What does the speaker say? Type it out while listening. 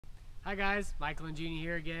Hi guys, Michael and Jeannie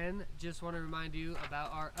here again. Just want to remind you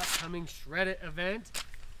about our upcoming Shred It event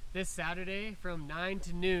this Saturday from 9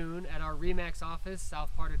 to noon at our RE/MAX office,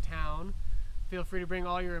 south part of town. Feel free to bring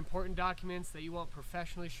all your important documents that you want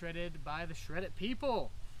professionally shredded by the Shred It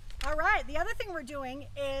people. All right, the other thing we're doing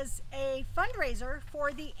is a fundraiser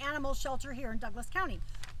for the animal shelter here in Douglas County.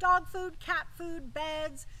 Dog food, cat food,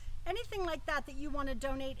 beds, anything like that that you want to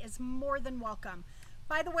donate is more than welcome.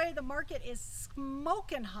 By the way, the market is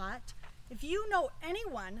smoking hot. If you know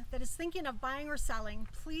anyone that is thinking of buying or selling,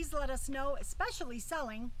 please let us know, especially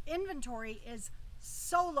selling. Inventory is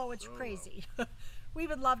so low, it's crazy. We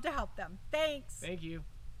would love to help them. Thanks. Thank you.